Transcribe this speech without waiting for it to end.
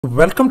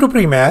Welcome to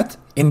PreMath.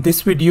 In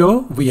this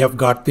video, we have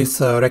got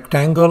this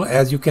rectangle,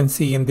 as you can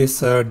see in this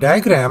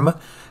diagram,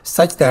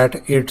 such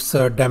that its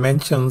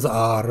dimensions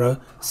are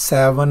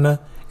 7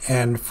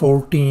 and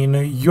 14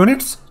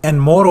 units.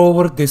 And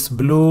moreover, this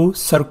blue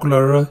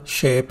circular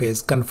shape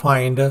is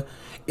confined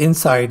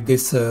inside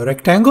this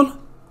rectangle.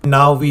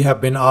 Now we have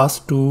been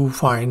asked to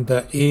find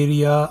the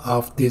area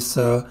of this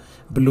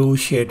blue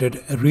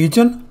shaded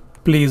region.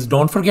 Please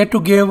don't forget to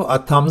give a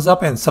thumbs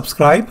up and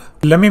subscribe.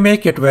 Let me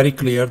make it very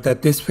clear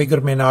that this figure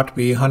may not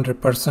be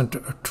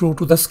 100% true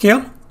to the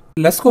scale.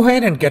 Let's go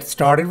ahead and get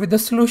started with the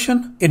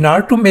solution. In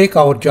order to make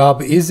our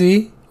job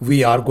easy,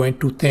 we are going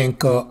to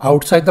think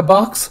outside the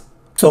box.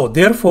 So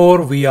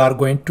therefore, we are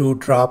going to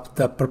drop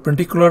the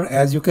perpendicular,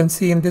 as you can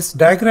see in this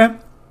diagram.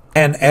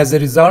 And as a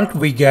result,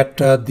 we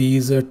get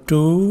these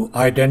two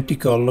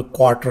identical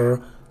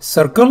quarter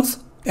circles.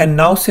 And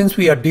now since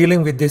we are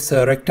dealing with this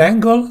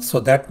rectangle, so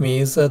that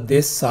means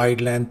this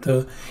side length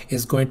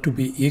is going to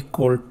be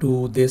equal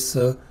to this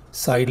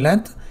side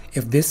length.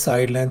 If this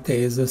side length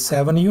is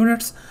 7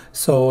 units,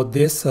 so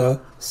this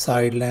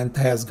side length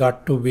has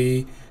got to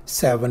be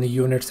 7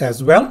 units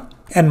as well.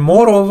 And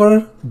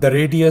moreover, the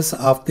radius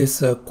of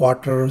this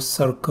quarter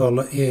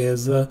circle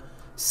is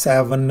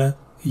 7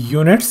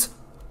 units.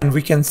 And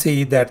we can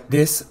see that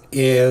this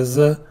is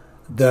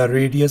the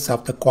radius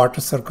of the quarter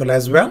circle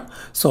as well.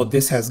 So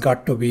this has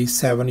got to be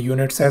 7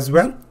 units as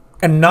well.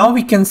 And now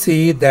we can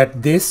see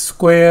that this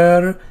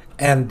square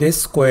and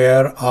this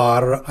square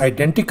are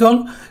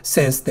identical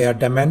since their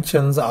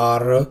dimensions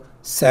are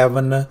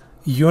 7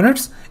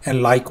 units,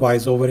 and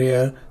likewise over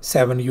here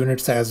 7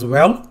 units as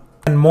well.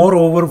 And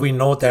moreover, we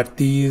know that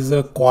these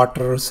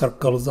quarter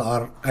circles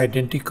are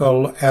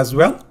identical as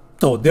well.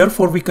 So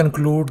therefore we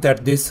conclude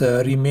that this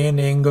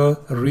remaining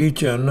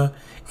region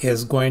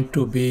is going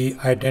to be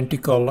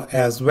identical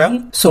as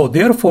well. So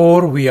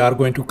therefore we are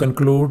going to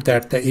conclude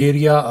that the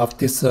area of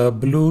this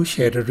blue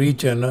shaded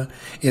region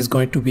is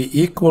going to be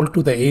equal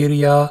to the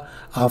area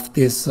of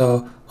this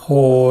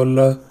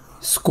whole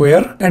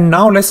square. And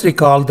now let's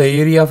recall the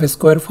area of a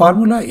square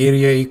formula.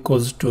 Area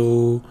equals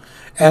to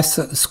s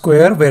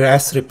square, where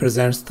s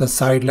represents the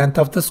side length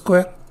of the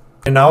square.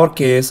 In our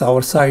case,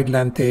 our side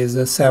length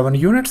is 7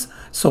 units.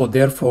 So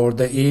therefore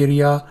the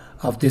area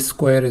of this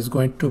square is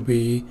going to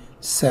be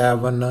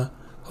 7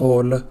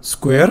 whole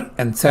square,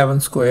 and 7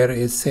 square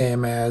is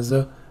same as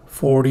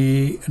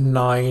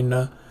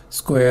 49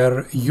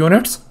 square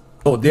units.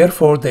 So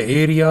therefore the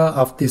area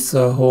of this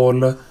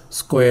whole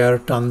square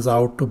turns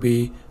out to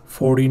be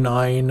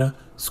 49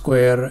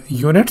 square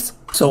units.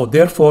 So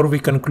therefore we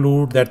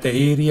conclude that the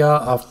area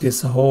of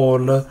this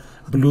whole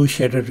blue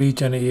shaded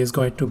region is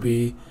going to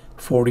be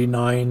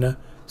 49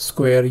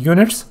 square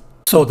units.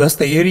 So thus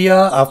the area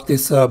of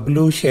this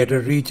blue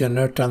shaded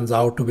region turns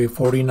out to be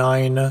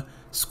 49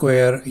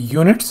 square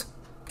units.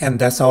 And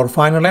that's our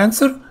final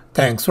answer.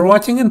 Thanks for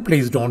watching, and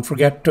please don't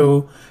forget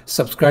to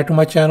subscribe to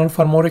my channel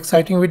for more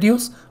exciting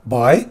videos.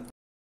 Bye.